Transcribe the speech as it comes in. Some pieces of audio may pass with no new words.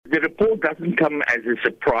the report doesn't come as a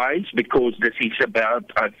surprise because this is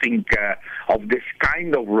about, I think, of this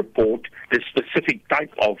kind of report, the specific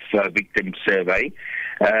type of victim survey.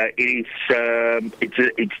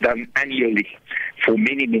 It's done annually for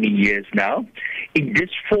many, many years now. In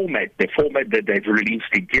this format, the format that they've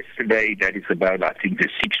released it yesterday, that is about, I think, the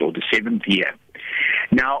 6th or the 7th year.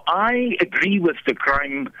 Now, I agree with the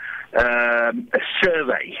crime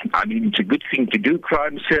survey. I mean, it's a good thing to do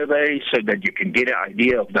crime surveys so that you can get an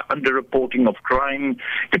idea of the underreporting of crime,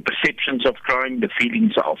 the perceptions of crime, the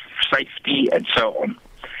feelings of safety, and so on.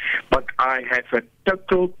 But I have a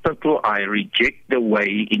I reject the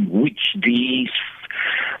way in which these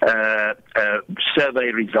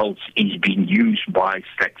survey results is being used by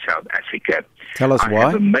Stats South Africa. Tell us why. I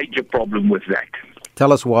have a major problem with that.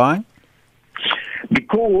 Tell us why.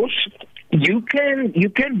 Because you can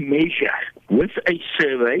measure with a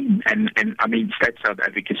survey, and I mean, Stats South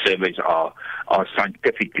Africa surveys are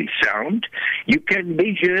scientifically sound. You can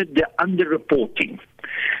measure the underreporting.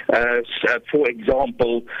 For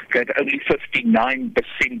example, that only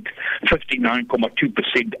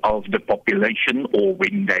 59.2% of the population, or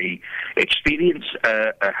when they experience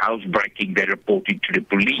a housebreaking, they report it to the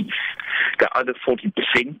police. The other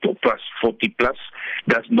 40% or plus 40 plus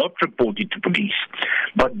does not report it to police.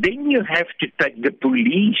 But then you have to take the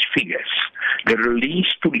police figures, the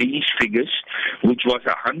released police figures, which was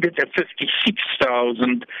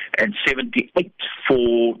 156,078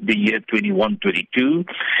 for the year 21-22,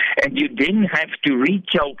 and you then have to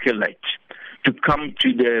recalculate to come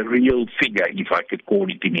to the real figure, if I could call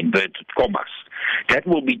it in inverted commas. That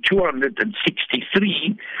will be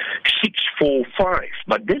 263,645.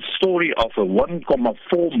 But this story of a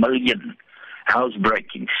 1.4 million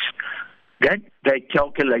housebreakings, that they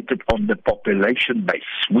calculated on the population base,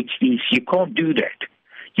 which is you can't do that.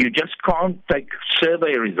 You just can't take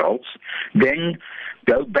survey results, then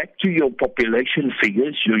go back to your population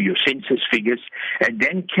figures, your census figures, and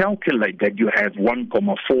then calculate that you have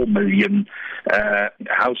 1.4 million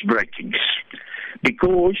housebreakings.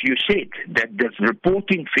 Because you said that the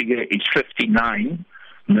reporting figure is 59,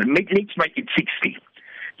 let's make it 60.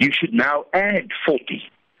 You should now add 40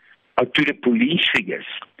 to the police figures.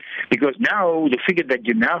 Because now, the figure that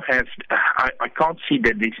you now have, I can't see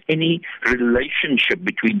that there's any relationship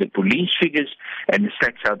between the police figures and the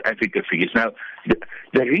Stats South Africa figures. Now,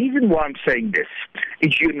 the reason why I'm saying this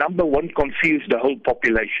is you, number one, confuse the whole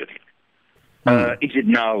population. Is it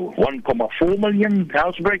now 1.4 million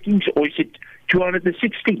housebreakings, or is it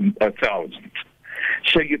 216,000?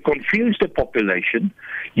 So you confuse the population.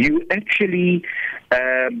 You actually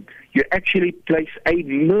place a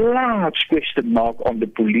large question mark on the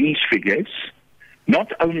police figures,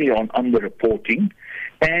 not only on underreporting,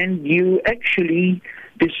 and you actually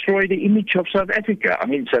destroy the image of South Africa. I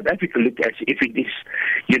mean, South Africa looks as if it is,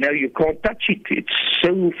 you can't touch it. It's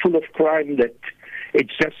so full of crime that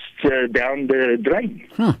it's just down the drain.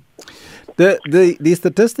 The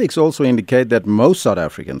statistics also indicate that most South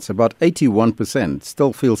Africans, about 81%,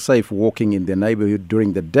 still feel safe walking in their neighborhood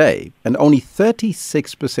during the day, and only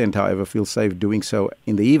 36%, however, feel safe doing so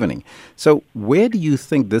in the evening. So where do you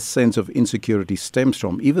think this sense of insecurity stems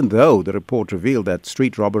from, even though the report revealed that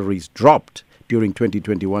street robberies dropped during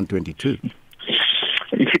 2021-22?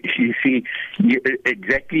 You see,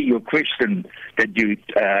 exactly your question that you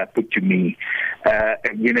put to me,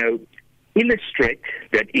 illustrate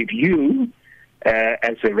that if you,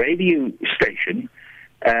 as a radio station,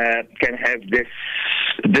 can have this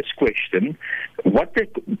question, what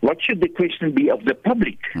should the question be of the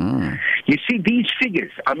public? You see, these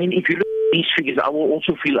figures, I mean, if you look at these figures, I will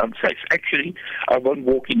also feel unsafe. Actually, I won't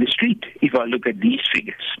walk in the street if I look at these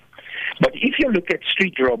figures. But if you look at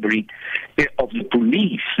street robbery of the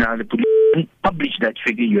police, now the police didn't publish that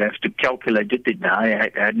figure, you have to calculate it. Now,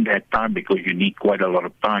 I hadn't had time because you need quite a lot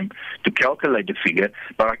of time to calculate the figure,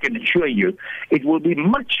 but I can assure you it will be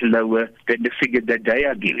much lower than the figure that they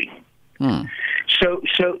are giving.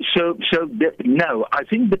 No, I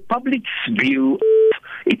think the public's view,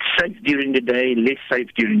 it's safe during the day, less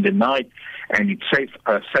safe during the night, and it's safe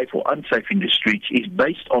or unsafe in the streets is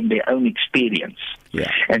based on their own experience.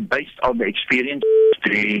 Yeah. And based on the experience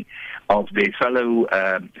of their fellow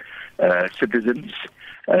citizens,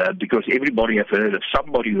 because everybody has heard of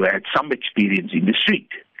somebody who had some experience in the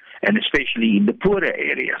street. And especially in the poorer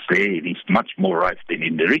areas, there it is much more rife than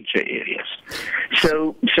in the richer areas.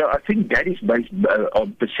 So I think that is based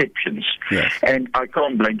on perceptions. Yes. And I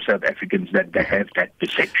can't blame South Africans that they have that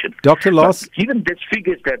perception. Dr. Loss, even this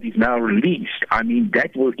figures that is now released, I mean,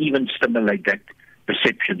 that will even stimulate that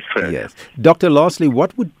perception further. Yes. Dr. Lastly,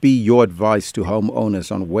 what would be your advice to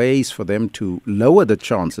homeowners on ways for them to lower the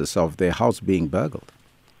chances of their house being burgled?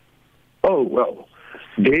 Oh, well,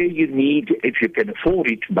 there you need, if you can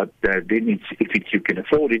afford it, but then you can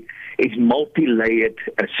afford it, is multi-layered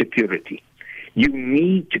security. You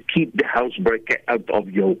need to keep the housebreaker out of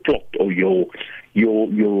your plot or your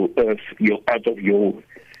out of your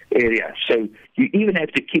area. So you even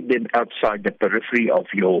have to keep them outside the periphery of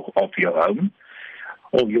your home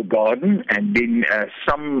or your garden, and then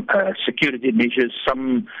some security measures,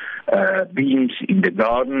 some beams in the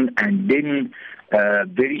garden, and then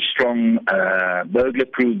very strong burglar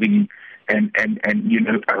proofing, and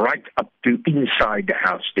right up to inside the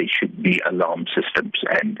house there should be alarm systems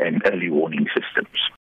and early warning systems.